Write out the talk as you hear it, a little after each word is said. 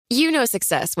You know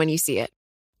success when you see it.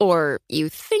 Or you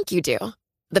think you do.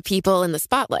 The people in the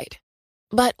spotlight.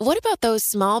 But what about those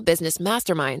small business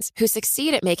masterminds who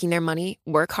succeed at making their money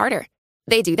work harder?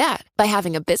 They do that by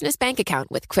having a business bank account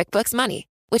with QuickBooks Money,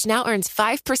 which now earns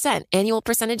 5% annual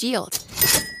percentage yield.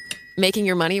 Making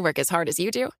your money work as hard as you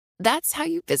do? That's how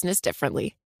you business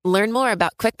differently. Learn more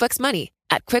about QuickBooks Money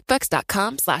at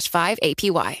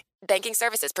quickbooks.com/5APY. Banking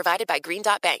services provided by Green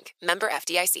Dot Bank. Member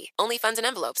FDIC. Only funds and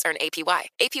envelopes earn APY.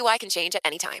 APY can change at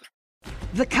any time.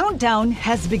 The countdown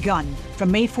has begun.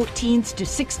 From May 14th to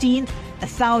 16th,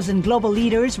 1,000 global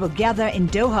leaders will gather in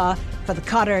Doha for the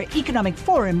Qatar Economic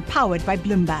Forum powered by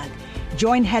Bloomberg.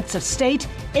 Join heads of state,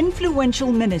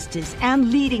 influential ministers,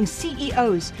 and leading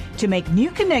CEOs to make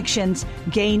new connections,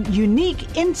 gain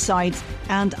unique insights,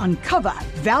 and uncover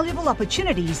valuable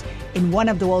opportunities in one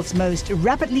of the world's most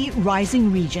rapidly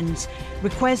rising regions.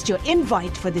 Request your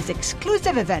invite for this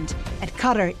exclusive event at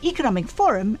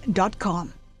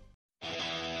QatarEconomicForum.com.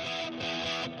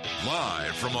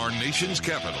 Live from our nation's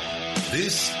capital,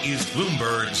 this is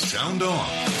Bloomberg Sound On.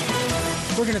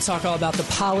 We're going to talk all about the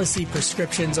policy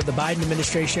prescriptions of the Biden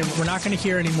administration. We're not going to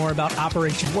hear any more about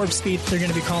Operation Warp Speed. They're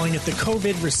going to be calling it the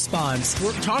COVID response.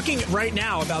 We're talking right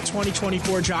now about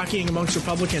 2024 jockeying amongst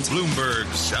Republicans.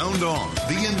 Bloomberg Sound On.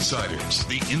 The insiders,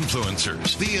 the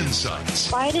influencers, the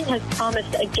insights. Biden has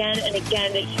promised again and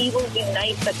again that he will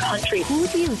unite the country. Who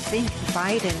do you think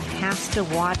Biden has to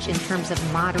watch in terms of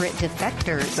moderate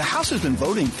defectors? The House has been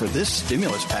voting for this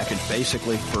stimulus package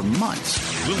basically for months.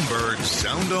 Bloomberg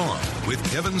Sound On with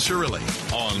Kevin Cirilli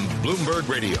on Bloomberg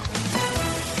Radio.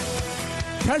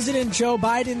 President Joe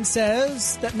Biden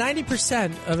says that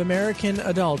 90% of American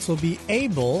adults will be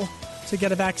able to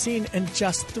get a vaccine in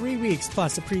just 3 weeks,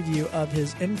 plus a preview of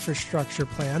his infrastructure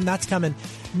plan. That's coming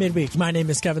midweek. My name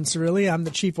is Kevin Cirilli. I'm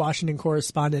the chief Washington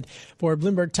correspondent for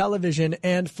Bloomberg Television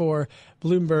and for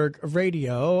Bloomberg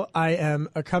Radio. I am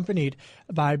accompanied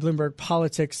by Bloomberg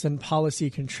Politics and Policy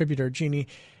contributor Jeannie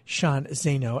Sean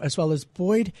Zaino, as well as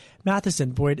Boyd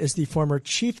Matheson. Boyd is the former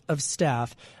chief of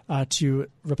staff to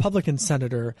Republican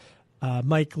Senator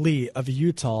Mike Lee of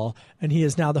Utah, and he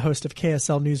is now the host of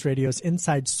KSL News Radio's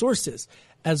Inside Sources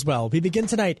as well. We begin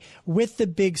tonight with the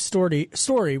big story,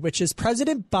 which is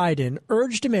President Biden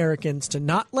urged Americans to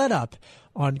not let up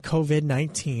on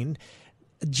COVID-19,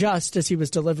 just as he was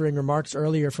delivering remarks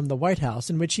earlier from the White House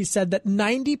in which he said that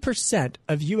 90%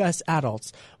 of U.S.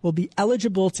 adults will be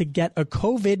eligible to get a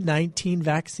COVID-19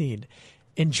 vaccine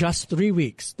in just 3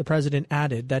 weeks. The president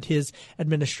added that his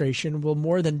administration will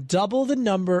more than double the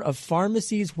number of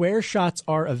pharmacies where shots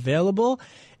are available,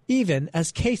 even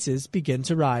as cases begin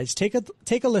to rise. Take a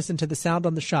listen to the sound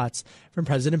on the shots from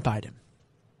President Biden.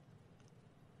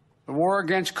 The war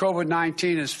against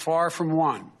COVID-19 is far from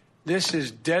won. This is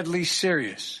deadly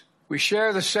serious. We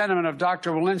share the sentiment of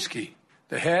Dr. Walensky,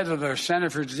 the head of the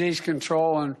Center for Disease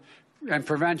Control and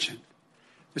Prevention.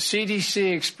 The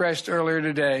CDC expressed earlier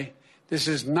today, this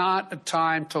is not a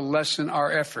time to lessen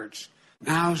our efforts.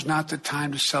 Now's not the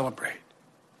time to celebrate.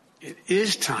 It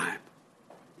is time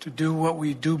to do what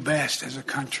we do best as a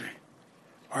country,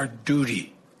 our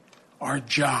duty, our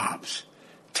jobs,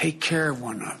 take care of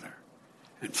one another,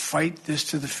 and fight this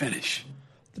to the finish.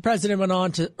 The president went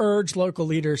on to urge local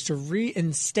leaders to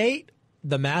reinstate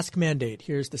the mask mandate.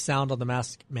 Here's the sound on the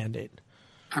mask mandate.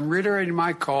 I'm reiterating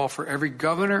my call for every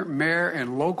governor, mayor,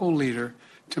 and local leader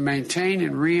to maintain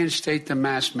and reinstate the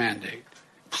mask mandate.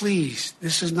 Please,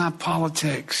 this is not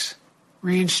politics.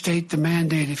 Reinstate the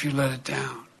mandate if you let it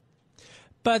down.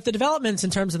 But the developments in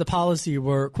terms of the policy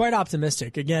were quite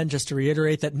optimistic. Again, just to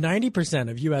reiterate that 90%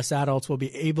 of U.S. adults will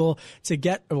be eligible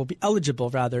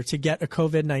to get a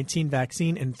COVID-19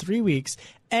 vaccine in 3 weeks.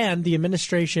 And the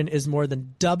administration is more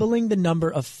than doubling the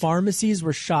number of pharmacies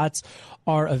where shots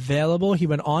are available. He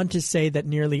went on to say that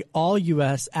nearly all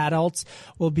U.S. adults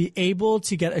will be able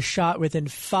to get a shot within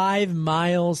 5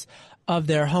 miles of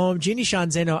their home. Jeannie Sean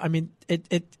Zaino, I mean,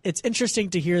 it's interesting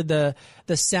to hear the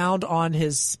sound on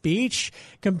his speech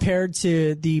compared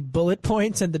to the bullet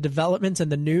points and the developments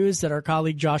and the news that our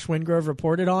colleague Josh Wingrove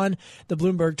reported on the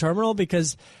Bloomberg terminal,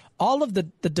 because all of the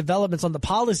developments on the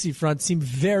policy front seem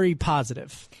very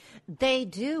positive. They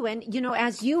do. And, you know,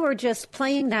 as you were just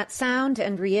playing that sound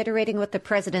and reiterating what the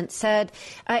president said,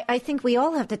 I think we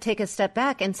all have to take a step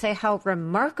back and say how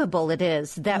remarkable it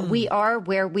is that we are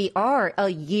where we are a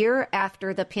year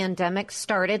after the pandemic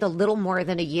started, a little more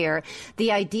than a year.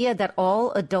 The idea that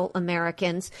all adult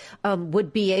Americans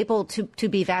would be able to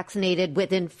be vaccinated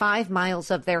within 5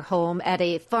 miles of their home at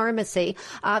a pharmacy.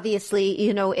 Obviously,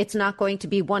 you know, it's not going to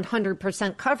be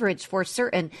 100% coverage for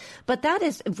certain, but that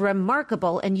is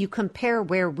remarkable. And you compare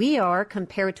where we are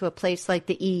compared to a place like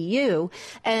the EU,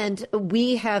 and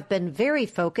we have been very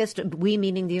focused, we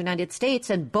meaning the United States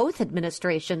and both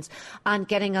administrations, on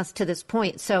getting us to this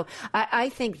point. So I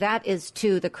think that is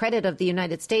to the credit of the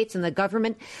United States and the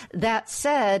government. That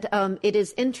said, it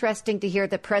is interesting to hear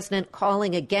the president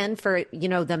calling again for,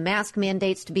 the mask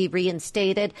mandates to be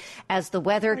reinstated. As the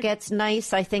weather gets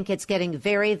nice, I think it's getting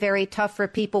very, very tough for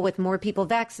people with more people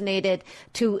vaccinated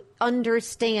to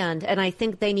understand, and I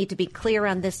think they need to be clear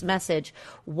on this message,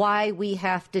 why we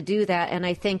have to do that. And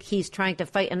I think he's trying to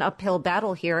fight an uphill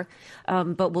battle here,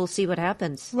 but we'll see what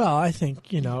happens. Well, I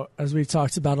think, as we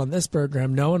talked about on this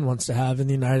program, no one wants to have in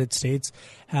the United States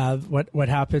have what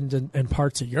happened in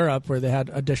parts of Europe where they had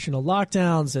additional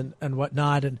lockdowns and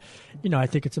whatnot. And, I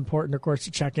think it's important, of course,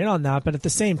 to check in on that. But at the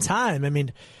same time,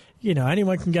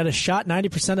 anyone can get a shot.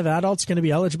 90% of adults going to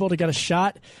be eligible to get a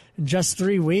shot in just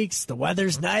 3 weeks. The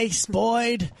weather's nice,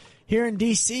 Boyd. Here in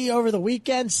D.C. over the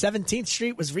weekend, 17th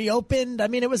Street was reopened.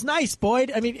 It was nice,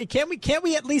 Boyd. Can't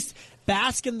we at least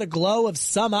bask in the glow of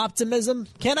some optimism?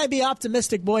 Can I be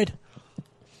optimistic, Boyd?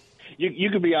 You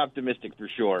can be optimistic for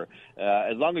sure,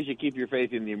 as long as you keep your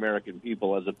faith in the American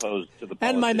people as opposed to the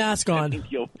politicians. And my mask on.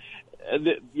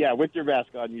 With your mask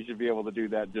on, you should be able to do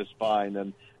that just fine.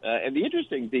 And the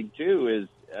interesting thing, too, is,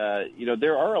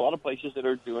 there are a lot of places that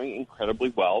are doing incredibly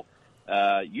well.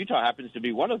 Utah happens to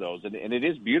be one of those, and it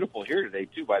is beautiful here today,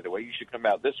 too, by the way. You should come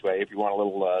out this way if you want a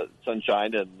little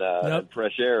sunshine and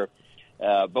fresh air.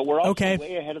 But we're also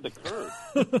way ahead of the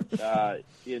curve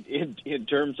in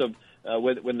terms of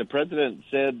when the president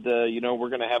said, we're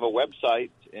going to have a website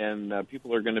and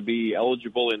people are going to be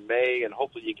eligible in May and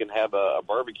hopefully you can have a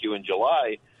barbecue in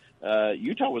July.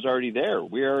 Utah was already there.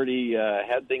 We already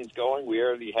had things going. We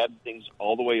already had things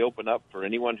all the way open up for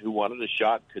anyone who wanted a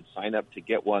shot could sign up to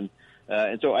get one.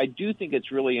 And so I do think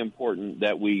it's really important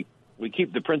that we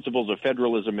keep the principles of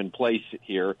federalism in place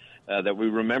here, that we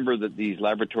remember that these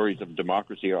laboratories of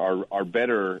democracy are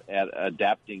better at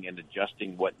adapting and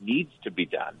adjusting what needs to be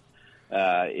done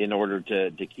in order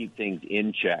to keep things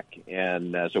in check.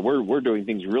 And so we're doing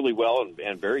things really well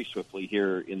and very swiftly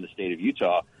here in the state of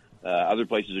Utah. Other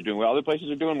places are doing well. Other places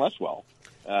are doing less well.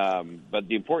 But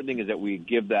the important thing is that we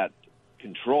give that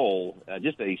control.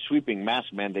 Just a sweeping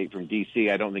mask mandate from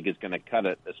D.C., I don't think is going to cut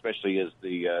it, especially as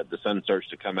the sun starts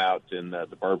to come out and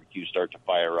the barbecues start to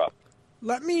fire up.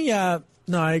 Let me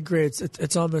no, I agree.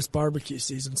 It's almost barbecue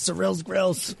season. Cyril's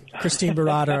Grills. Christine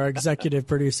Barada, our executive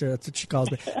producer, that's what she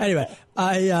calls me. Anyway,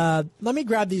 let me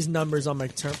grab these numbers on my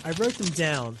term. I wrote them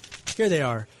down. Here they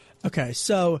are. Okay,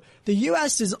 so the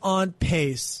U.S. is on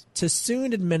pace to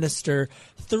soon administer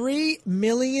 3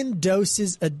 million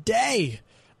doses a day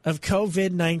of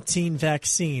COVID-19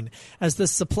 vaccine as the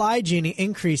supply genie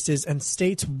increases and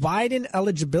states widen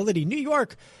eligibility. New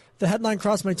York, the headline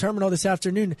crossed my terminal this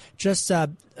afternoon, just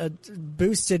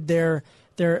boosted their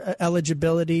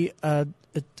eligibility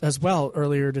as well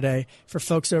earlier today for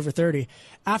folks over 30.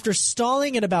 After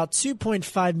stalling at about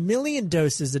 2.5 million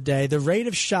doses a day, the rate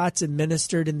of shots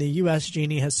administered in the U.S.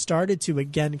 Genie has started to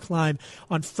again climb.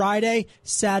 On Friday,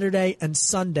 Saturday, and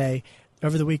Sunday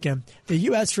over the weekend, the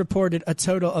U.S. reported a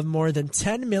total of more than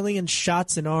 10 million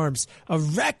shots in arms, a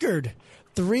record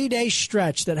 3-day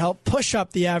stretch that helped push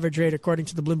up the average rate, according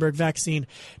to the Bloomberg Vaccine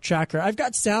Tracker. I've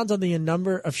got sounds on the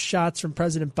number of shots from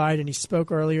President Biden. He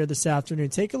spoke earlier this afternoon.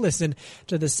 Take a listen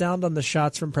to the sound on the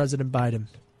shots from President Biden.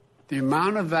 The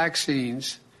amount of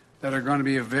vaccines that are going to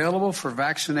be available for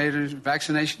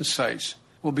vaccination sites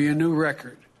will be a new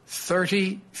record.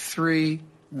 33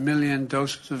 million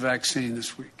doses of vaccine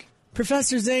this week.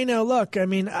 Professor Zaino, look,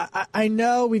 I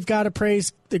know we've got to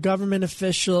praise the government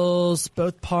officials,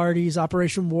 both parties,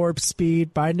 Operation Warp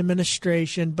Speed, Biden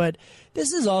administration, but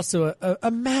this is also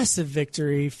a massive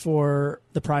victory for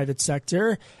the private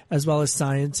sector, as well as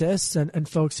scientists and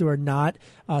folks who are not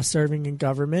serving in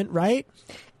government, right?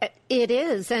 It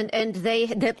is, and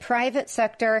the private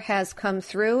sector has come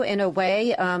through in a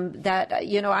way that,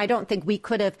 I don't think we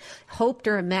could have hoped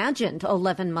or imagined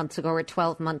 11 months ago or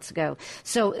 12 months ago.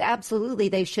 So absolutely,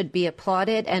 they should be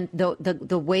applauded, and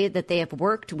the way that they have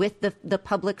worked with the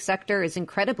public sector is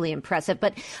incredibly impressive.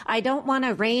 But I don't want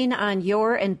to rain on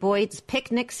your and Boyd's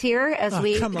picnics here as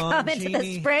we come into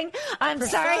the spring. I'm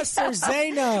Professor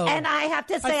sorry, Zaino. And I have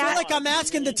to say, I feel like I'm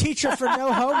asking the teacher for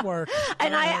no homework.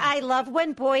 And I love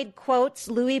when Boyd Boyd quotes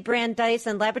Louis Brandeis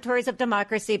and Laboratories of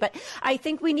Democracy, but I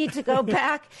think we need to go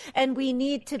back and we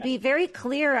need to be very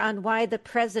clear on why the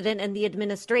president and the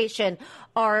administration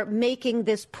are making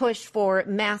this push for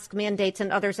mask mandates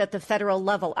and others at the federal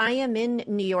level. I am in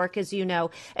New York, as you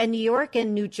know, and New York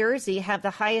and New Jersey have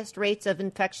the highest rates of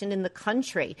infection in the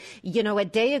country. You know, a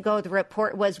day ago, the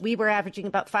report was we were averaging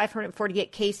about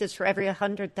 548 cases for every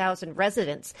 100,000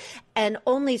 residents, and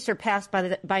only surpassed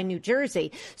by New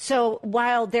Jersey. So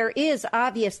while there is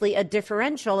obviously a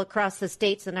differential across the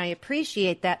states, and I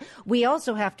appreciate that, we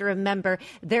also have to remember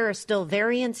there are still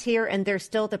variants here, and there's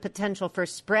still the potential for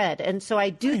spread. And so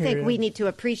I do think we need to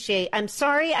appreciate. I'm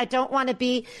sorry, I don't want to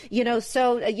be,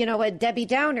 a Debbie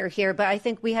Downer here, but I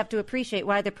think we have to appreciate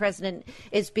why the president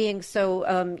is being so,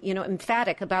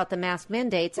 emphatic about the mask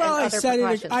mandates and other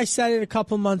precautions. I said it a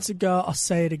couple months ago. I'll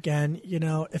say it again. You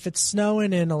know, if it's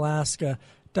snowing in Alaska,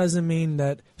 doesn't mean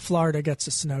that Florida gets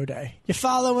a snow day. You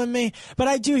following me? But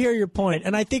I do hear your point,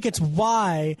 and I think it's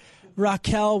why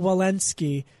Raquel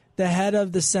Walensky, the head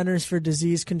of the Centers for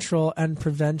Disease Control and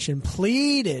Prevention,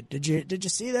 pleaded, did you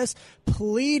see this?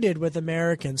 Pleaded with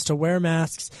Americans to wear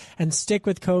masks and stick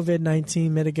with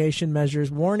COVID-19 mitigation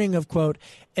measures, warning of, quote,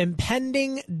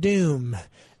 impending doom,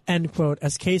 end quote,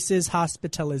 as cases,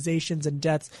 hospitalizations, and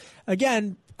deaths,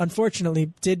 again,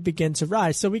 unfortunately, did begin to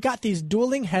rise. So we got these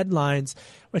dueling headlines,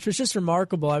 which was just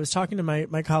remarkable. I was talking to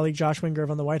my colleague Josh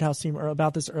Wingrove on the White House team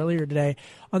about this earlier today.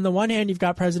 On the one hand, you've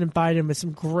got President Biden with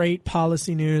some great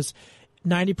policy news.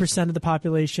 90% of the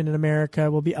population in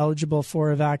America will be eligible for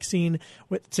a vaccine,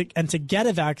 and to get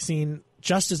a vaccine,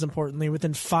 just as importantly,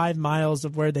 within 5 miles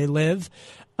of where they live.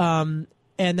 And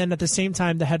then at the same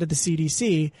time, the head of the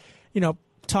CDC,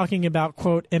 talking about,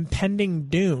 quote, impending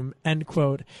doom, end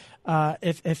quote,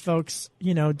 if folks,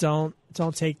 don't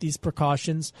take these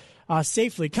precautions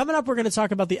safely. Coming up, we're going to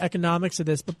talk about the economics of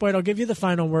this. But, Boyd, I'll give you the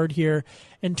final word here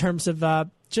in terms of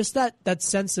just that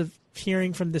sense of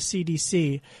hearing from the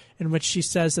CDC in which she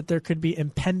says that there could be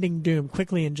impending doom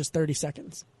quickly in just 30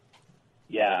 seconds.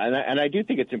 Yeah, and I do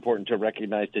think it's important to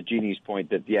recognize, to Jeannie's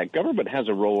point, that, government has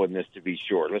a role in this, to be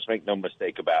sure. Let's make no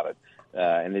mistake about it.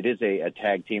 And it is a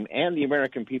tag team, and the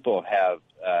American people have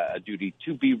a duty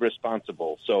to be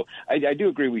responsible. So I do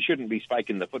agree we shouldn't be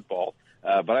spiking the football,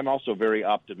 but I'm also very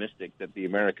optimistic that the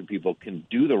American people can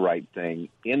do the right thing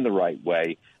in the right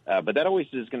way. But that always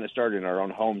is going to start in our own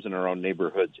homes and our own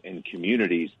neighborhoods and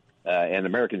communities. And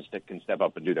Americans can step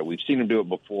up and do that. We've seen them do it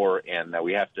before, and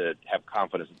we have to have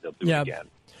confidence that they'll do it again.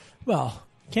 Well,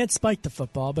 can't spike the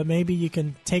football, but maybe you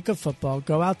can take a football,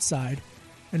 go outside,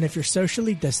 and if you're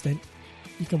socially distant,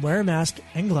 you can wear a mask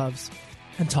and gloves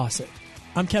and toss it.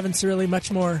 I'm Kevin Cirilli,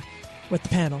 much more with the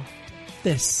panel.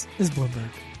 This is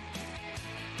Bloomberg.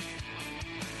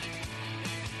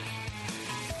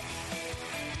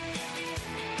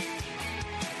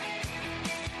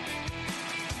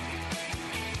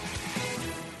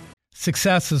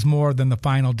 Success is more than the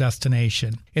final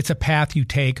destination. It's a path you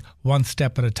take one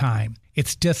step at a time.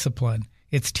 It's discipline,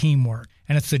 it's teamwork,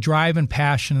 and it's the drive and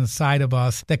passion inside of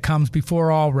us that comes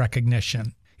before all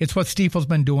recognition. It's what Stifel's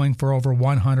been doing for over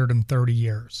 130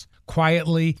 years.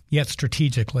 Quietly, yet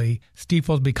strategically,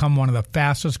 Stifel's become one of the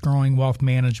fastest-growing wealth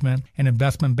management and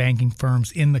investment banking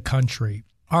firms in the country.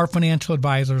 Our financial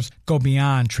advisors go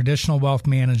beyond traditional wealth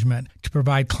management to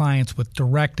provide clients with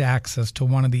direct access to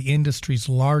one of the industry's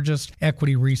largest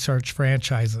equity research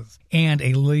franchises and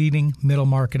a leading middle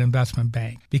market investment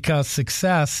bank, because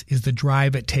success is the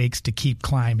drive it takes to keep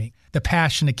climbing, the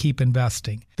passion to keep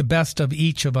investing, the best of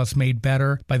each of us made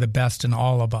better by the best in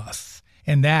all of us.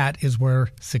 And that is where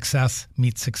success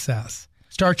meets success.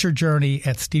 Start your journey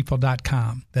at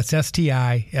Stifel.com. That's Stifel.com.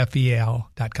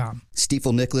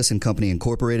 Stifel Nicholas and Company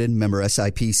Incorporated, member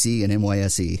SIPC and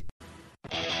NYSE.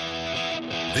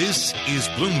 This is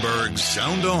Bloomberg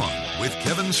Sound On with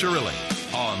Kevin Cirilli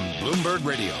on Bloomberg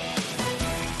Radio.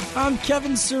 I'm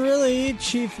Kevin Cirilli,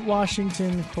 Chief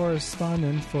Washington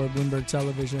Correspondent for Bloomberg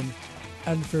Television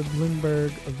and for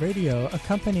Bloomberg Radio,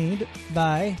 accompanied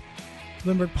by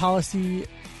Bloomberg Policy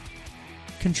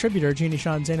contributor Jeannie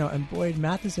Sheehan Zaino and Boyd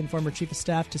Matheson, former Chief of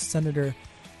Staff to Senator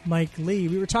Mike Lee.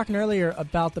 We were talking earlier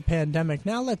about the pandemic.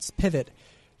 Now let's pivot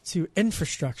to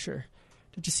infrastructure.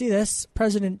 Did you see this?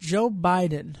 President Joe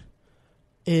Biden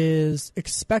is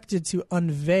expected to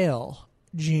unveil,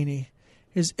 Jeannie,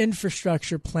 his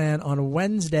infrastructure plan on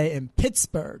Wednesday in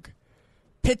Pittsburgh,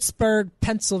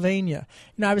 Pennsylvania.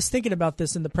 I was thinking about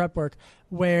this in the prep work,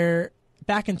 where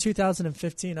back in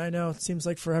 2015, I know it seems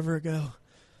like forever ago,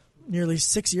 nearly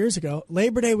 6 years ago,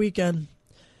 Labor Day weekend,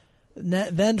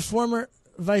 then former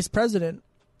vice president,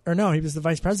 or no, he was the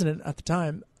vice president at the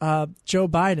time, Joe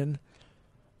Biden,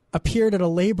 appeared at a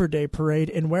Labor Day parade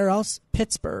in where else?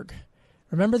 Pittsburgh.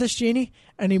 Remember this, Jeannie?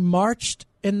 And he marched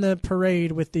in the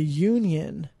parade with the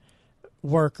union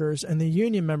workers and the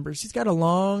union members. He's got a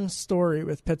long story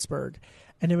with Pittsburgh.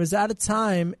 And it was at a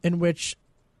time in which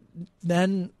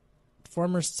then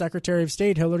former Secretary of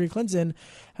State Hillary Clinton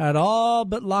had all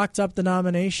but locked up the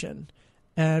nomination.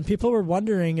 And people were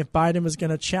wondering if Biden was going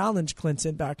to challenge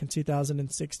Clinton back in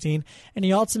 2016. And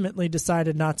he ultimately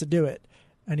decided not to do it.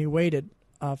 And he waited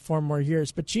 4 more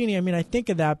years. But, Jeannie, I mean, I think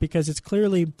of that because it's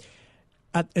clearly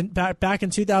back in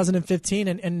 2015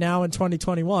 and now in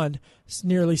 2021,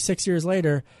 nearly 6 years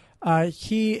later,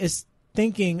 he is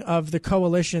thinking of the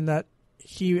coalition that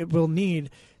he will need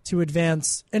to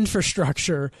advance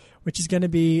infrastructure, which is going to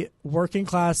be working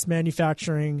class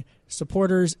manufacturing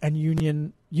supporters and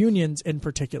unions in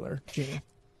particular. Jeannie.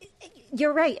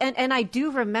 You're right. And I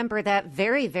do remember that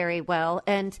very, very well.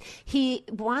 And he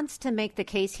wants to make the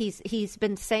case. He's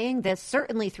been saying this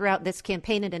certainly throughout this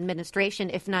campaign and administration,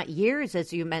 if not years,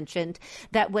 as you mentioned,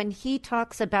 that when he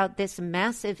talks about this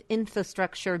massive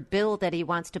infrastructure bill that he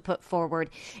wants to put forward,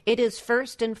 it is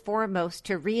first and foremost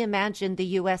to reimagine the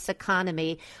U.S.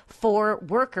 economy for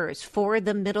workers, for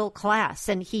the middle class.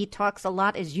 And he talks a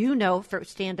lot, as you know,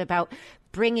 firsthand about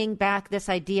bringing back this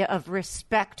idea of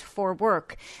respect for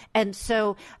work. And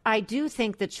so I do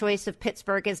think the choice of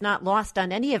Pittsburgh is not lost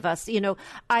on any of us. You know,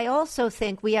 I also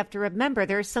think we have to remember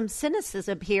there's some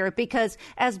cynicism here because,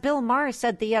 as Bill Maher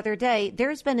said the other day,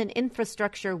 there's been an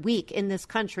infrastructure week in this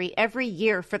country every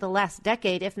year for the last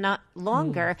decade, if not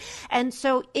longer. And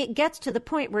so it gets to the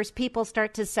point where people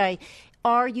start to say,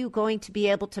 are you going to be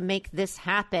able to make this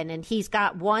happen? And he's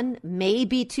got 1,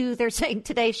 maybe 2, they're saying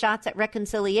today, shots at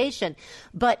reconciliation.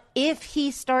 But if he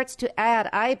starts to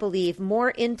add, I believe, more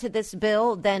into this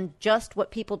bill than just what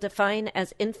people define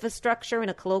as infrastructure in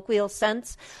a colloquial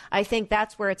sense, I think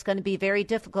that's where it's going to be very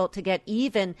difficult to get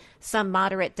even some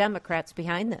moderate Democrats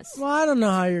behind this. Well, I don't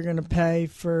know how you're going to pay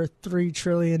for $3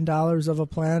 trillion of a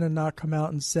plan and not come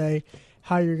out and say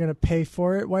how you're going to pay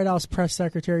for it. White House Press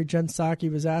Secretary Jen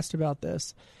Psaki was asked about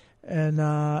this, and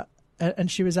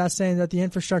she was asked saying that the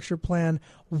infrastructure plan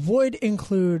would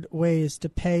include ways to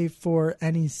pay for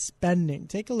any spending.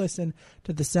 Take a listen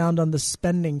to the sound on the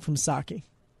spending from Psaki.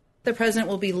 The president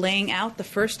will be laying out the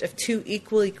first of 2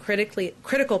 equally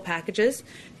critical packages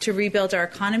to rebuild our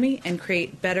economy and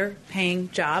create better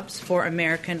paying jobs for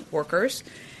American workers.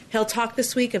 He'll talk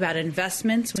this week about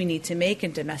investments we need to make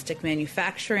in domestic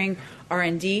manufacturing,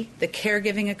 R&D, the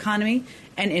caregiving economy,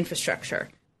 and infrastructure.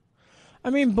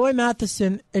 I mean, Boy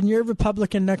Matheson, in your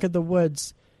Republican neck of the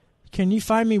woods, can you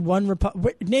find me one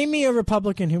name me a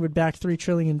Republican who would back $3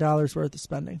 trillion worth of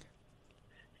spending?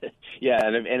 Yeah,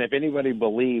 and if anybody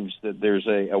believes that there's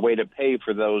a way to pay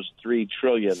for those $3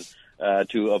 trillion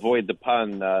to avoid the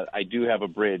pun, I do have a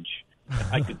bridge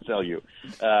I could sell you.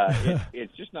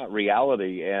 It's just not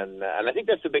reality, and I think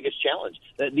that's the biggest challenge.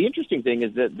 The interesting thing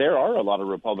is that there are a lot of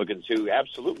Republicans who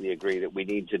absolutely agree that we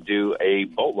need to do a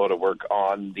boatload of work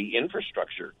on the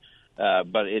infrastructure.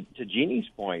 But to Jeannie's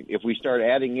point, if we start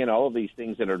adding in all of these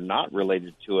things that are not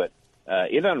related to it,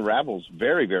 it unravels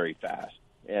very, very fast.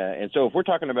 And so if we're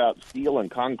talking about steel and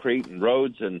concrete and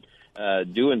roads and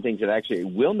doing things that actually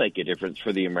will make a difference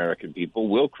for the American people,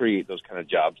 will create those kind of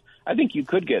jobs, I think you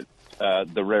could get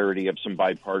the rarity of some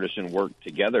bipartisan work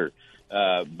together.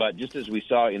 But just as we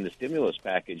saw in the stimulus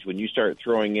package, when you start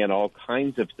throwing in all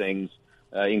kinds of things,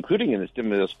 including in the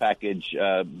stimulus package,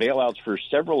 bailouts for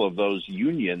several of those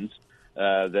unions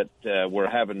that were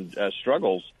having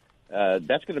struggles,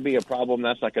 that's going to be a problem.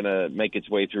 That's not going to make its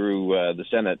way through the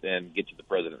Senate and get to the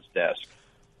president's desk.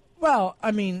 Well,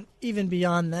 I mean, even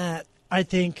beyond that, I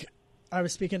think I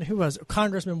was speaking, who was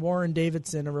Congressman Warren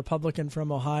Davidson, a Republican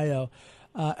from Ohio,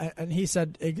 and he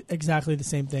said exactly the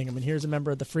same thing. I mean, here's a member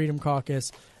of the Freedom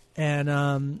Caucus,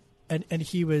 and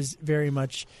he was very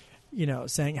much,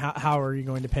 saying how are you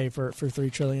going to pay for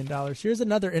 $3 trillion? Here's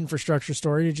another infrastructure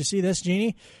story. Did you see this,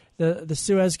 Jeannie? The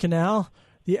Suez Canal,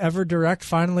 the Ever-Direct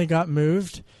finally got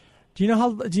moved. Do you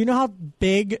know how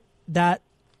big that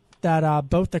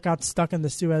boat that got stuck in the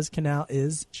Suez Canal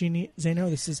is, Jeannie Zaino?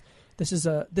 This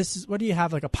is what do you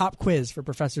have, like a pop quiz for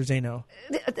Professor Zaino?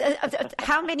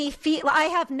 How many feet? I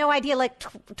have no idea, like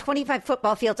 25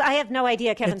 football fields. I have no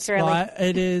idea, Kevin Surley.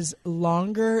 It is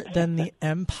longer than the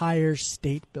Empire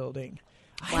State Building.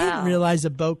 Wow. I didn't realize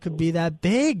a boat could be that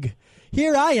big.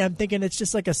 Here I am thinking it's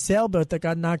just like a sailboat that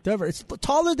got knocked over. It's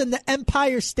taller than the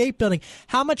Empire State Building.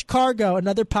 How much cargo?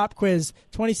 Another pop quiz.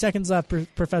 20 seconds left,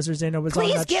 Professor Zaino was on that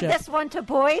ship. Please give this one to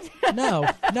Boyd. No,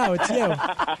 it's you.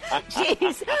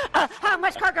 Jeez. How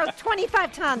much cargo?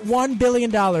 25 tons. $1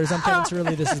 billion. I'm Kevin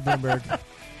Surley. This is Bloomberg.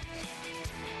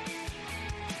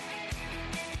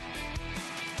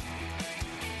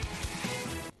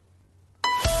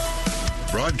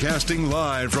 Broadcasting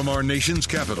live from our nation's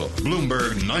capital,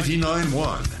 Bloomberg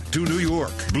 99.1. To New York,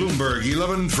 Bloomberg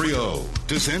 1130.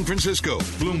 To San Francisco,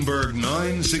 Bloomberg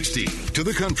 960. To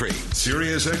the country,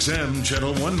 Sirius XM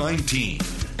Channel 119.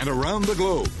 And around the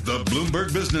globe, the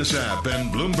Bloomberg Business app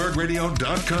and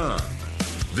BloombergRadio.com.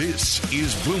 This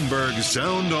is Bloomberg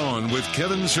Sound On with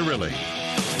Kevin Cirilli.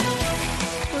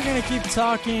 We're going to keep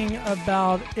talking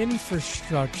about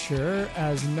infrastructure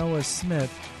as Noah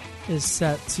Smith is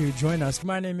set to join us.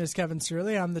 My name is Kevin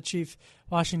Cirilli. I'm the chief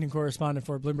Washington correspondent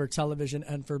for Bloomberg Television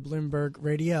and for Bloomberg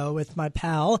Radio with my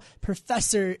pal,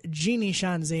 Professor Jeannie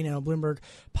Sheehan Zaino, Bloomberg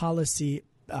policy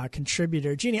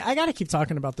contributor. Jeannie, I got to keep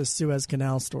talking about this Suez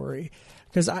Canal story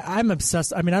because I'm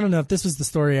obsessed. I mean, I don't know if this was the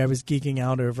story I was geeking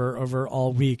out over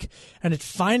all week, and it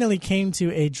finally came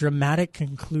to a dramatic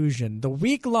conclusion. The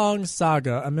week-long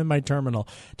saga, I'm in my terminal,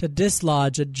 to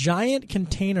dislodge a giant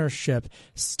container ship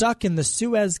stuck in the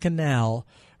Suez Canal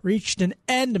reached an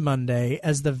end Monday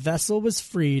as the vessel was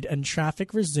freed and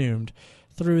traffic resumed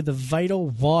through the vital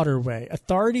waterway.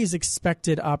 Authorities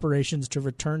expected operations to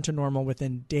return to normal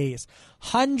within days.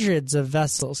 Hundreds of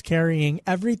vessels carrying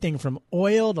everything from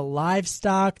oil to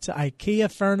livestock to IKEA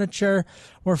furniture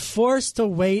were forced to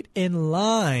wait in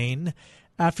line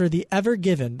after the Ever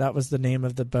Given, that was the name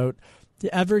of the boat,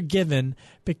 the Ever Given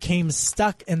became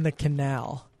stuck in the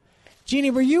canal.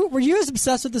 Jeannie, were you as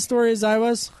obsessed with the story as I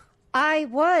was? I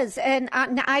was, and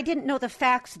I didn't know the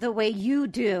facts the way you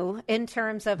do in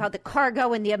terms of how the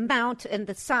cargo and the amount and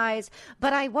the size,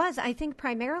 but I think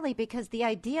primarily because the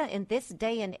idea in this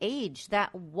day and age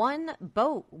that one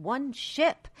boat, one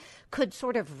ship could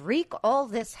sort of wreak all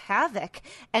this havoc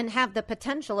and have the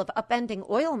potential of upending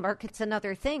oil markets and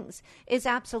other things is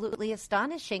absolutely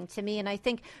astonishing to me. And I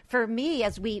think for me,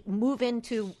 as we move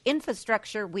into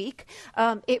infrastructure week,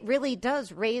 it really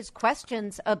does raise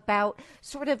questions about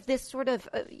sort of this way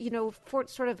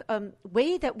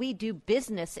that we do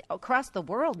business across the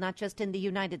world, not just in the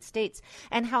United States,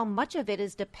 and how much of it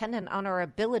is dependent on our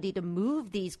ability to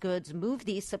move these goods, move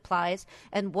these supplies.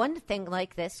 And one thing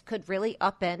like this could really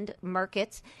upend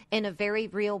markets in a very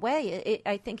real way.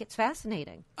 I think it's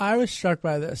fascinating. I was struck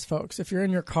by this, folks. If you're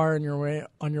in your car on your way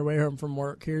home from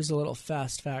work, here's a little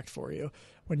fast fact for you.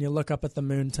 When you look up at the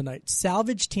moon tonight,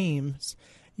 salvage teams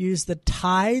use the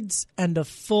tides and a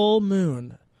full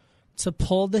moon to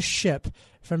pull the ship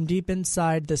from deep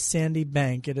inside the sandy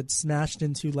bank it had smashed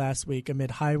into last week amid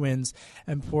high winds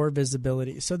and poor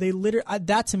visibility. So they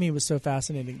that to me was so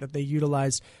fascinating that they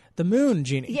utilized the moon,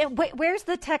 Jeannie. Yeah, where's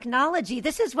the technology?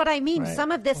 This is what I mean. Right.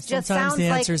 Some of this just sounds like... Sometimes the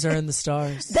answers are in the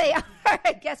stars. They are,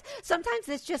 I guess. Sometimes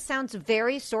this just sounds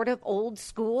very sort of old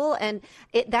school, and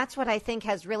that's what I think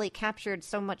has really captured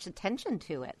so much attention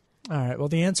to it. All right. Well,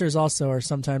 the answers also are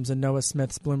sometimes in Noah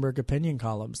Smith's Bloomberg Opinion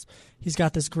columns. He's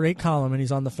got this great column, and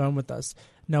he's on the phone with us.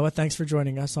 Noah, thanks for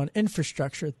joining us on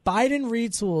infrastructure. Biden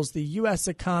retools the U.S.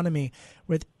 economy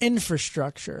with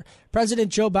infrastructure.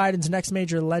 President Joe Biden's next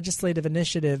major legislative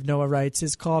initiative, Noah writes,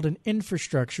 is called an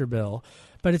infrastructure bill.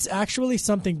 But it's actually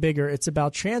something bigger. It's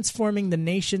about transforming the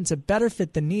nation to better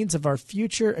fit the needs of our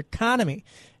future economy.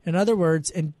 In other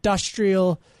words,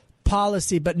 industrial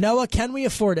policy. But Noah, can we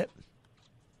afford it?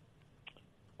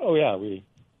 Oh, yeah, we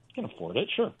can afford it,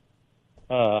 sure.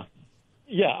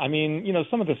 Yeah, I mean,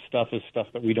 some of this stuff is stuff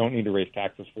that we don't need to raise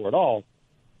taxes for at all.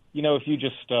 If you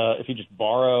just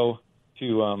borrow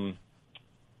to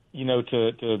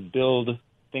build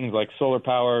things like solar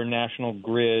power, national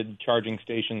grid, charging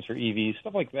stations for EVs,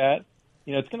 stuff like that,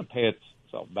 it's going to pay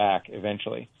itself back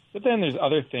eventually. But then there's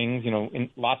other things,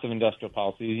 in lots of industrial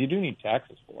policies you do need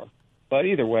taxes for. But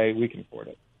either way, we can afford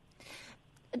it.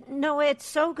 No, it's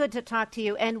so good to talk to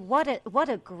you, and what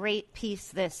a great piece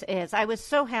this is. I was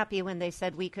so happy when they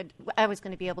said I was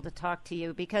going to be able to talk to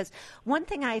you, because one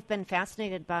thing I've been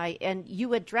fascinated by, and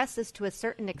you address this to a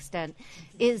certain extent,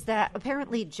 is that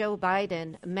apparently Joe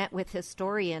Biden met with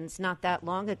historians not that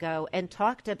long ago and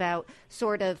talked about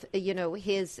sort of,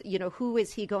 his, who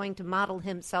is he going to model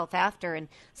himself after, and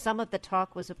some of the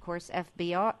talk was, of course,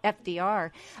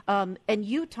 FDR. And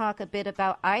you talk a bit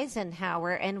about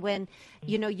Eisenhower, and when,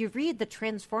 you read the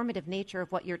transformative nature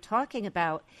of what you're talking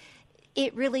about,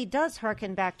 it really does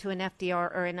harken back to an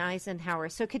FDR or an Eisenhower.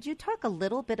 So could you talk a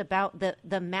little bit about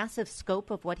the massive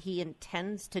scope of what he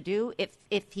intends to do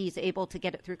if he's able to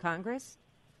get it through Congress?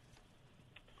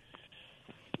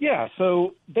 Yeah,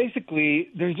 so basically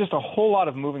there's just a whole lot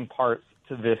of moving parts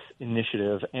to this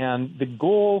initiative. And the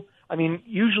goal,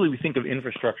 usually we think of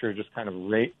infrastructure as just kind of,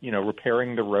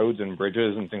 repairing the roads and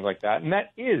bridges and things like that. And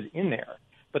that is in there.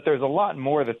 But there's a lot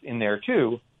more that's in there,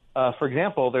 too. For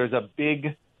example, there's a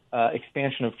big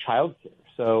expansion of childcare.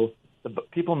 So the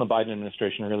people in the Biden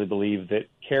administration really believe that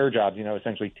care jobs,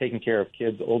 essentially taking care of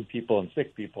kids, old people, and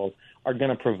sick people, are going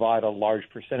to provide a large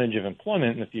percentage of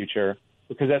employment in the future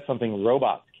because that's something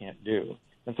robots can't do.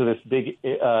 And so this big,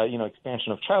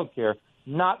 expansion of childcare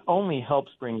not only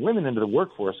helps bring women into the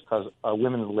workforce because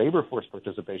women's labor force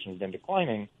participation has been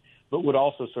declining, but would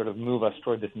also sort of move us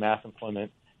toward this mass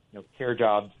employment, care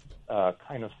jobs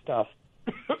kind of stuff.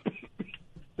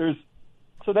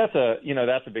 So that's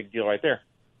a big deal right there.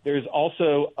 There's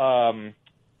also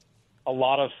a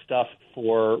lot of stuff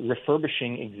for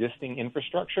refurbishing existing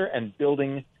infrastructure and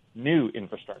building new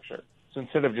infrastructure. So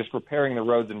instead of just repairing the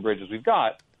roads and bridges we've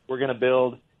got, we're going to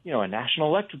build, a national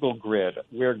electrical grid.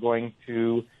 We're going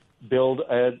to build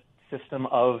a system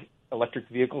of electric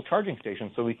vehicle charging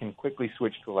stations so we can quickly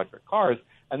switch to electric cars.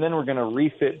 And then we're going to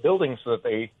refit buildings so that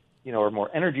they, are more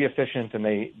energy efficient and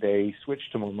they switch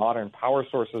to more modern power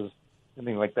sources and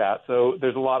things like that. So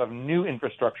there's a lot of new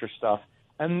infrastructure stuff.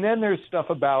 And then there's stuff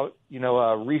about,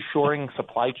 reshoring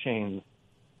supply chains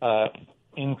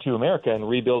into America and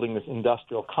rebuilding this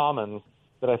industrial commons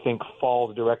that I think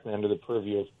falls directly under the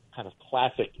purview of kind of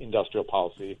classic industrial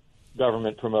policy,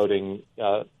 government promoting,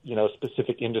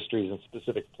 specific industries in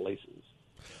specific places.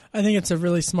 I think it's a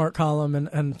really smart column,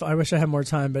 and I wish I had more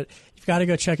time, but you've got to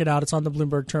go check it out. It's on the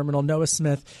Bloomberg Terminal. Noah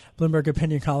Smith, Bloomberg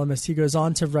opinion columnist, he goes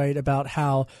on to write about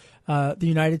how the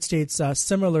United States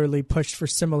similarly pushed for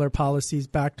similar policies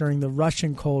back during the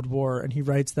Russian Cold War, and he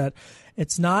writes that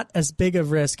it's not as big a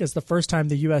risk as the first time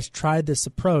the U.S. tried this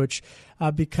approach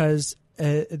because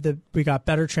we got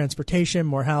better transportation,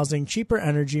 more housing, cheaper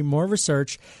energy, more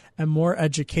research, and more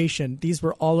education. These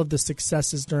were all of the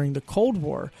successes during the Cold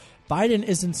War. Biden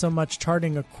isn't so much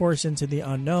charting a course into the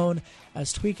unknown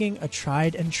as tweaking a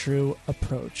tried and true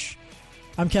approach.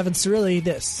 I'm Kevin Cirilli.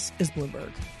 This is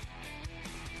Bloomberg.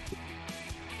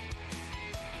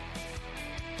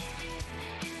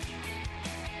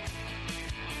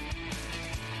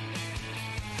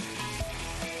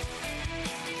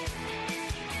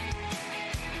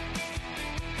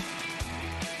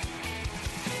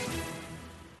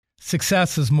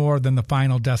 Success is more than the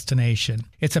final destination.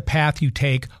 It's a path you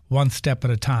take one step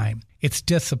at a time. It's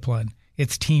discipline,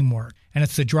 it's teamwork, and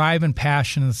it's the drive and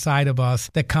passion inside of us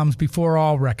that comes before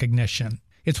all recognition.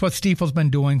 It's what Stifel's been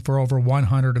doing for over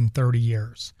 130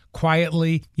 years.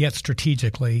 Quietly, yet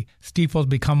strategically, Stifel's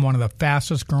become one of the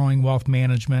fastest growing wealth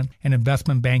management and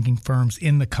investment banking firms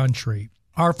in the country.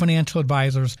 Our financial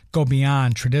advisors go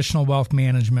beyond traditional wealth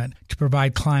management to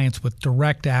provide clients with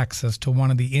direct access to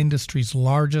one of the industry's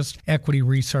largest equity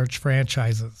research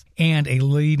franchises and a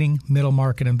leading middle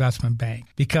market investment bank.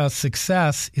 Because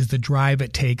success is the drive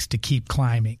it takes to keep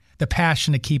climbing, the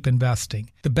passion to keep investing,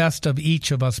 the best of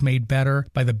each of us made better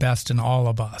by the best in all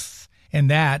of us. And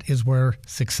that is where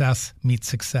success meets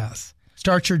success.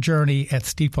 Start your journey at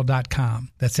Stifel.com.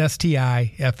 That's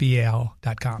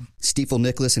Stifel.com. Stifel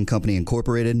Nicholas and Company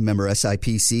Incorporated, member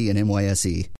SIPC and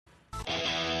NYSE.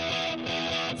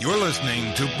 You're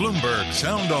listening to Bloomberg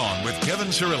Sound On with Kevin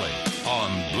Cirilli on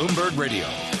Bloomberg Radio.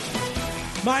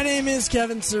 My name is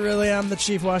Kevin Cirilli. I'm the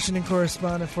chief Washington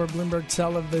correspondent for Bloomberg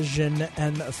Television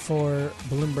and for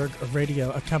Bloomberg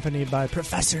Radio, accompanied by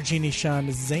Professor Jeannie Sheehan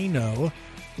Zaino,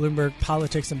 Bloomberg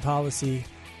Politics and Policy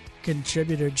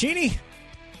contributor. Jeannie,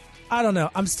 I don't know.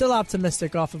 I'm still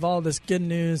optimistic off of all this good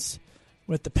news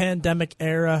with the pandemic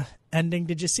era ending.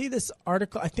 Did you see this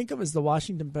article? I think it was the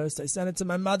Washington Post. I sent it to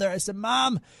my mother. I said,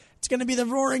 Mom, it's going to be the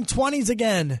Roaring 20s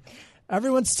again.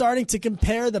 Everyone's starting to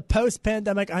compare the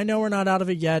post-pandemic. I know we're not out of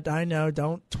it yet. I know.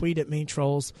 Don't tweet at me,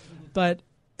 trolls. But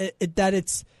it's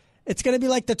going to be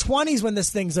like the 20s when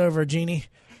this thing's over, Jeannie.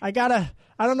 I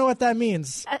don't know what that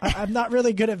means. I'm not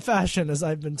really good at fashion, as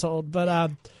I've been told.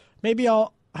 But maybe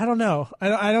I don't know.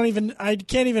 I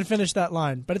can't even finish that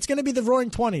line. But it's going to be the Roaring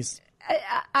 20s.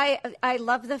 I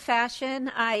love the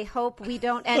fashion. I hope we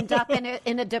don't end up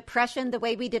in a depression the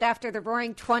way we did after the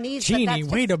Roaring 20s. Jeannie,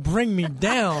 way to bring me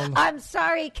down. I'm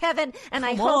sorry, Kevin. And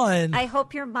I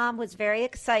hope your mom was very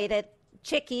excited.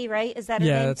 Chicky, right? Is that her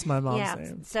name? Yeah, that's my mom's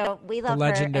name. So we love the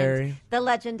legendary. Her. The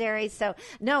legendary. So,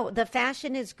 no, the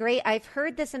fashion is great. I've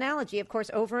heard this analogy, of course,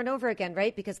 over and over again,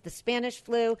 right? Because the Spanish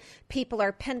flu, people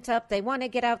are pent up. They want to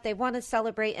get out. They want to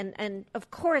celebrate. And of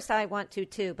course, I want to,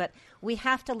 too. But we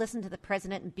have to listen to the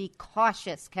president and be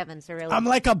cautious, Kevin Cirilli. I'm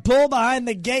like a bull behind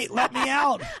the gate. Let me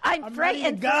out. I'm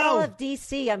frightened for all of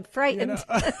D.C. I'm frightened.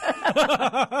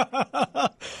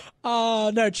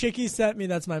 No, Chicky sent me,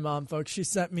 that's my mom, folks. She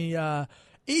sent me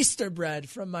Easter bread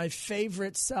from my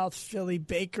favorite South Philly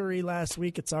bakery last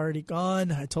week. It's already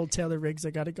gone. I told Taylor Riggs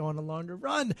I got to go on a longer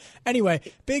run. Anyway,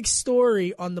 big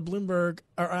story on the Bloomberg,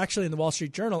 or actually in the Wall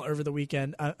Street Journal over the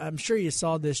weekend. I'm sure you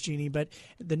saw this, Jeannie, but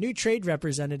the new trade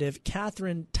representative,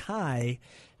 Katherine Tai,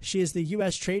 she is the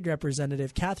U.S. trade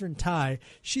representative, Katherine Tai.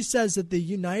 She says that the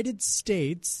United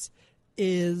States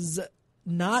is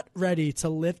not ready to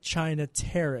lift China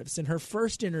tariffs. In her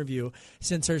first interview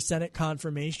since her Senate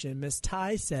confirmation, Ms.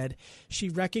 Tai said she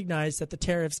recognized that the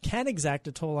tariffs can exact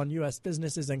a toll on U.S.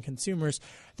 businesses and consumers,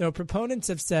 though proponents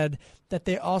have said that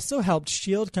they also helped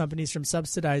shield companies from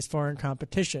subsidized foreign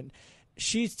competition.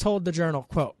 She told the Journal,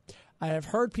 quote, "I have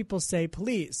heard people say,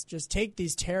 please, just take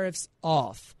these tariffs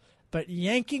off. But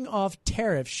yanking off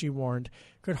tariffs," she warned,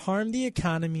 "could harm the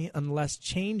economy unless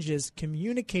change is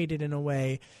communicated in a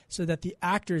way so that the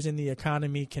actors in the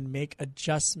economy can make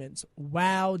adjustments."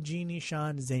 Wow, Jeannie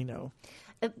Sean Zaino.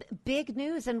 Big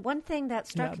news. And one thing that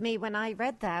struck me when I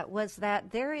read that was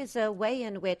that there is a way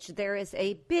in which there is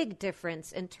a big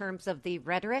difference in terms of the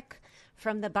rhetoric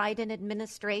from the Biden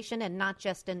administration, and not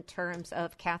just in terms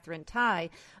of Katherine Tai,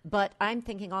 but I'm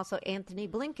thinking also Anthony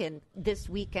Blinken this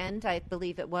weekend, I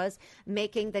believe it was,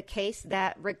 making the case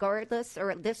that regardless,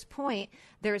 or at this point,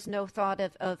 there's no thought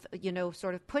of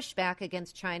sort of pushback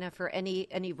against China for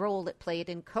any role it played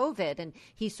in COVID. And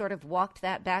he sort of walked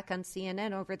that back on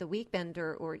CNN over the weekend,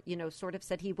 or sort of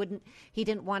said he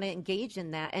didn't want to engage in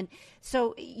that. And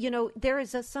so, there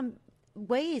is some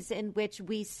ways in which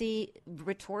we see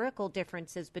rhetorical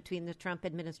differences between the Trump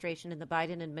administration and the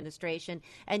Biden administration.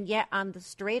 And yet on the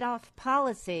straight off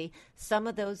policy, some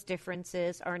of those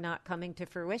differences are not coming to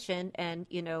fruition. And,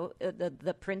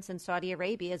 the prince in Saudi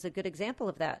Arabia is a good example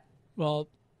of that. Well,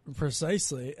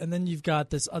 precisely. And then you've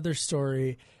got this other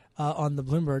story on the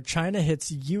Bloomberg. China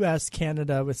hits U.S.,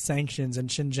 Canada with sanctions and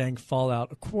Xinjiang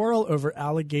fallout. A quarrel over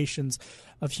allegations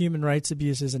of human rights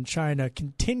abuses in China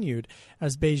continued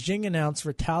as Beijing announced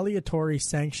retaliatory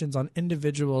sanctions on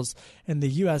individuals in the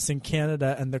U.S. and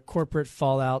Canada, and the corporate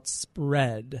fallout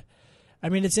spread. I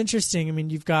mean, it's interesting. I mean,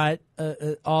 you've got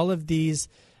all of these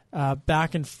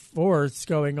back and forths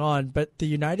going on, but the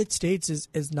United States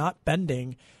is not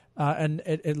bending, and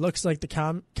it looks like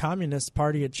the Communist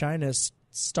Party of China is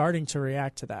starting to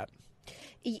react to that.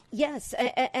 Yes.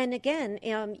 And again,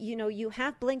 you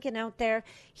have Blinken out there.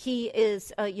 He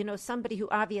is, somebody who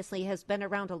obviously has been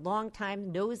around a long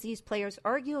time, knows these players,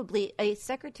 arguably a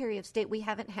Secretary of State we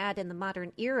haven't had in the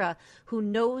modern era who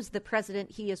knows the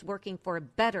president he is working for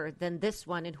better than this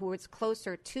one and who is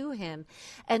closer to him.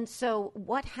 And so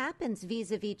what happens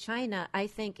vis-a-vis China, I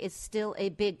think, is still a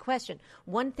big question.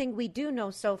 One thing we do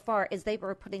know so far is they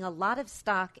were putting a lot of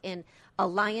stock in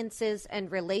alliances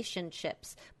and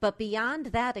relationships. But beyond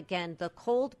that, again, the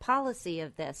cold policy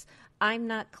of this, I'm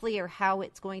not clear how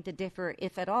it's going to differ,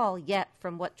 if at all, yet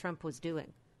from what Trump was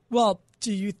doing. Well,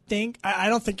 do you think? I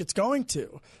don't think it's going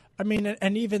to. I mean,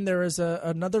 and even there was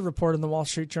another report in the Wall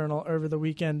Street Journal over the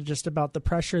weekend just about the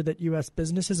pressure that U.S.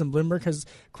 businesses, and Bloomberg has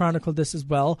chronicled this as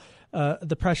well,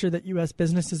 the pressure that U.S.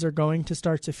 businesses are going to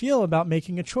start to feel about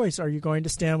making a choice. Are you going to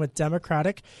stand with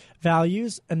democratic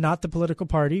values and not the political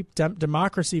party,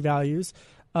 democracy values,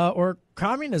 or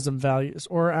communism values,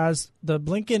 or as the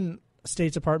Blinken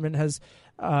State Department has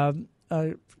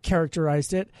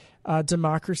characterized it,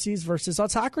 democracies versus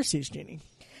autocracies, Jeannie?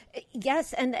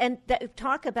 Yes, and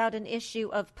talk about an issue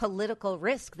of political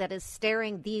risk that is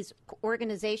staring these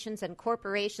organizations and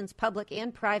corporations, public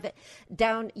and private,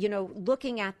 down,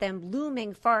 looking at them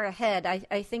looming far ahead.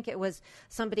 I think it was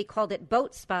somebody called it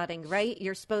boat spotting, right?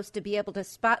 You're supposed to be able to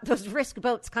spot those risk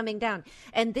boats coming down.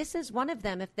 And this is one of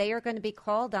them if they are going to be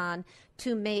called on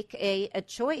to make a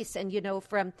choice. And,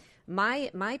 from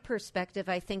my perspective,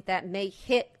 I think that may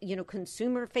hit,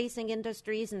 consumer-facing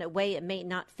industries in a way it may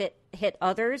not hit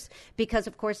others, because,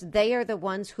 of course, they are the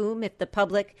ones whom, if the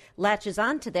public latches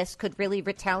onto this, could really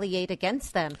retaliate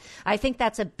against them. I think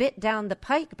that's a bit down the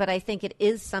pike, but I think it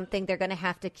is something they're going to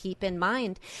have to keep in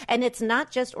mind. And it's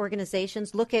not just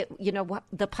organizations. Look at,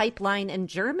 the pipeline in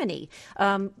Germany,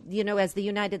 as the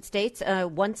United States,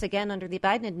 once again, under the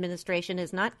Biden administration,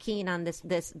 is not keen on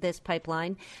this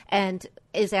pipeline and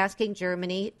is asking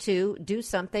Germany to do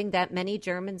something that many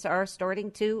Germans are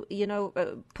starting to,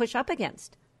 push up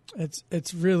against.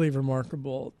 It's really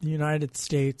remarkable. The United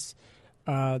States,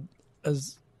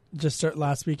 as just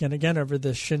last weekend, again over the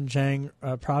Xinjiang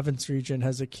province region,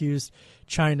 has accused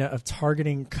China of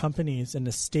targeting companies in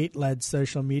a state-led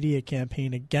social media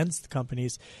campaign against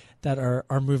companies that are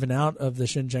moving out of the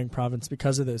Xinjiang province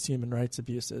because of those human rights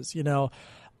abuses.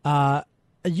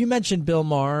 You mentioned Bill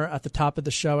Maher at the top of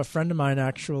the show. A friend of mine,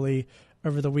 actually,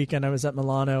 over the weekend, I was at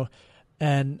Milano,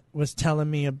 and was telling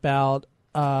me about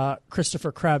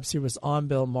Christopher Krebs, who was on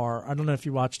Bill Maher. I don't know if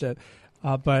you watched it,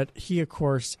 but he, of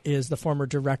course, is the former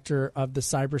director of the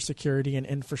Cybersecurity and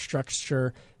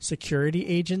Infrastructure Security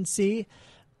Agency.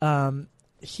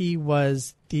 He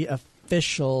was the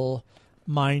official,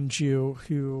 mind you,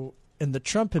 who in the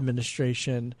Trump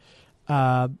administration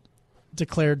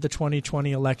declared the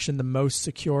 2020 election the most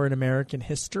secure in American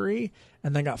history,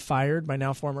 and then got fired by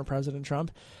now former President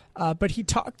Trump. But he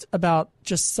talked about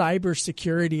just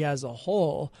cybersecurity as a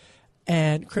whole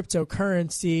and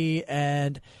cryptocurrency.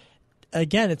 And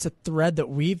again, it's a thread that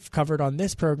we've covered on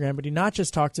this program, but he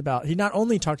not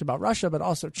only talked about Russia, but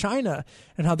also China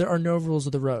and how there are no rules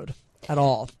of the road at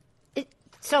all.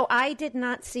 So I did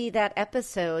not see that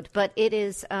episode, but it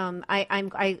is.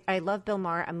 I love Bill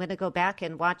Maher. I'm going to go back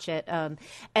and watch it. And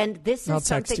this is I'll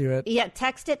something. Text you it. Yeah,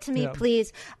 text it to me,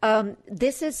 please.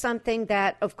 This is something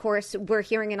that, of course, we're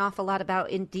hearing an awful lot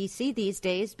about in D.C. these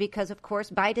days because, of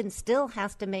course, Biden still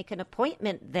has to make an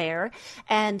appointment there,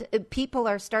 and people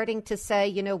are starting to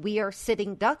say, we are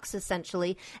sitting ducks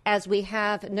essentially as we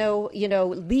have no,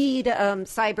 lead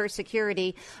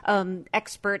cybersecurity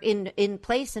expert in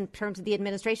place in terms of the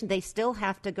administration. They still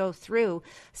have to go through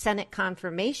Senate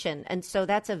confirmation. And so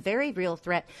that's a very real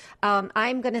threat.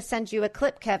 I'm going to send you a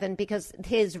clip, Kevin, because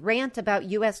his rant about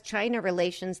U.S.-China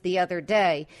relations the other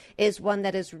day is one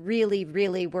that is really,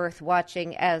 really worth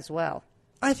watching as well.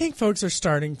 I think folks are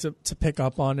starting to pick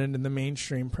up on it in the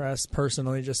mainstream press,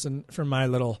 personally, just from my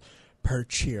little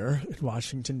perch here in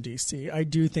Washington, D.C. I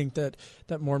do think that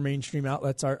more mainstream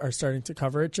outlets are starting to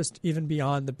cover it, just even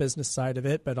beyond the business side of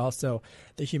it, but also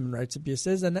the human rights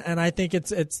abuses. And I think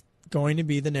it's going to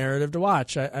be the narrative to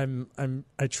watch. I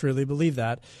truly believe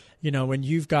that. When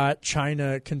you've got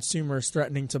China consumers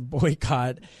threatening to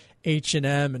boycott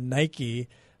H&M and Nike,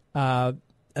 and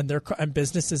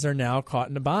businesses are now caught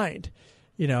in a bind.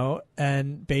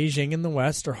 And Beijing and the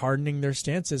West are hardening their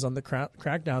stances on the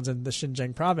crackdowns in the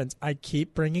Xinjiang province. I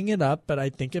keep bringing it up, but I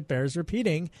think it bears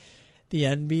repeating. The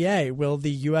NBA. Will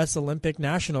the U.S. Olympic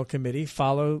National Committee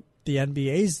follow the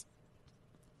NBA's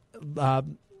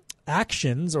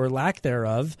actions or lack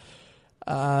thereof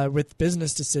with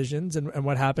business decisions and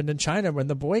what happened in China when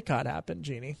the boycott happened,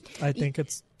 Jeannie? I think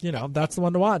it's, that's the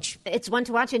one to watch. It's one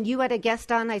to watch. And you had a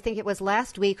guest on, I think it was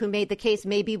last week, who made the case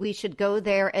maybe we should go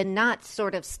there and not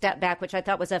sort of step back, which I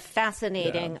thought was a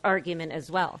fascinating argument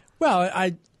as well.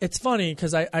 Well, it's funny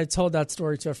because I told that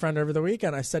story to a friend over the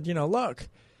weekend. I said, look,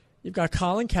 you've got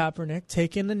Colin Kaepernick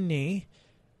taking a knee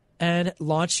and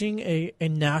launching a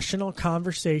national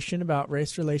conversation about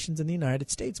race relations in the United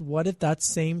States. What if that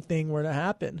same thing were to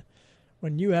happen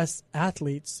when U.S.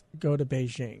 athletes go to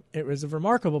Beijing? It was a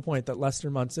remarkable point that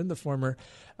Lester Munson, the former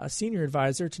senior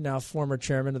advisor to now former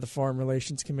chairman of the Foreign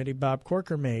Relations Committee, Bob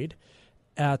Corker, made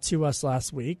to us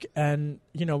last week. And,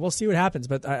 we'll see what happens.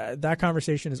 But that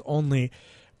conversation is only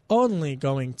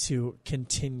going to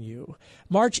continue.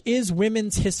 March is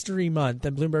Women's History Month,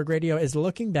 and Bloomberg Radio is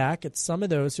looking back at some of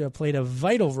those who have played a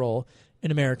vital role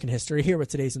in American history. Here with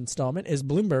today's installment is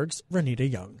Bloomberg's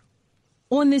Renita Young.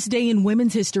 On this day in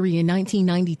women's history in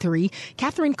 1993,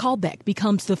 Catherine Kalbeck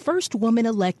becomes the first woman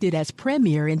elected as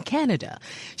premier in Canada.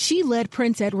 She led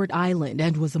Prince Edward Island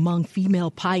and was among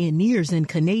female pioneers in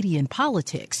Canadian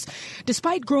politics.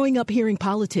 Despite growing up hearing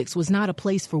politics was not a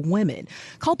place for women,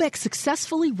 Kalbeck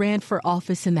successfully ran for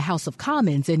office in the House of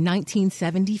Commons in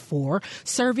 1974,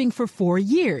 serving for 4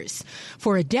 years.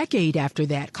 For a decade after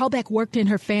that, Kalbeck worked in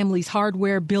her family's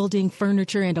hardware, building,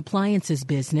 furniture, and appliances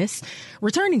business,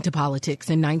 returning to politics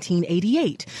in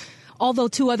 1988. Although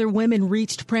 2 other women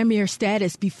reached premier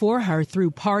status before her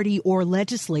through party or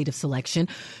legislative selection,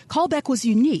 Kalbeck was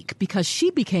unique because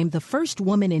she became the first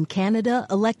woman in Canada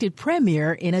elected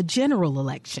premier in a general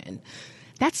election.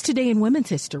 That's today in women's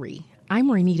history. I'm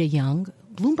Renita Young,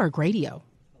 Bloomberg Radio.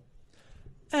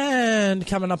 And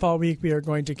coming up all week, we are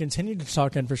going to continue to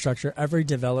talk infrastructure, every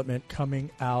development coming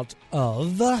out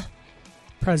of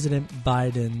President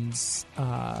Biden's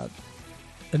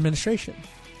administration.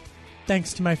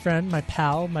 Thanks to my friend, my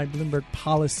pal, my Bloomberg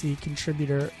policy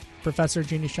contributor, Professor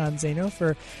Jeannie Sheehan Zaino,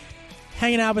 for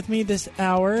hanging out with me this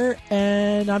hour.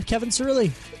 And I'm Kevin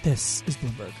Cirilli. This is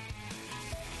Bloomberg.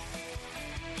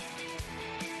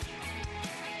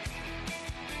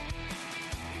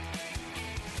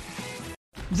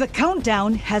 The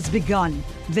countdown has begun.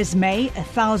 This May,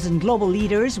 1,000 global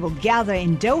leaders will gather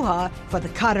in Doha for the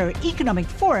Qatar Economic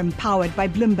Forum powered by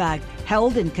Bloomberg,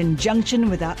 held in conjunction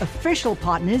with our official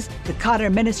partners, the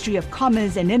Qatar Ministry of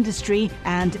Commerce and Industry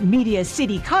and Media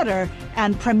City Qatar,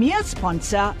 and premier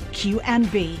sponsor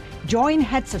QNB. Join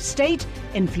heads of state,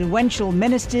 influential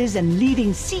ministers, and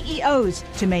leading CEOs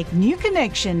to make new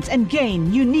connections and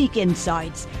gain unique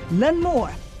insights. Learn more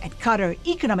at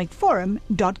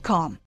QatarEconomicForum.com.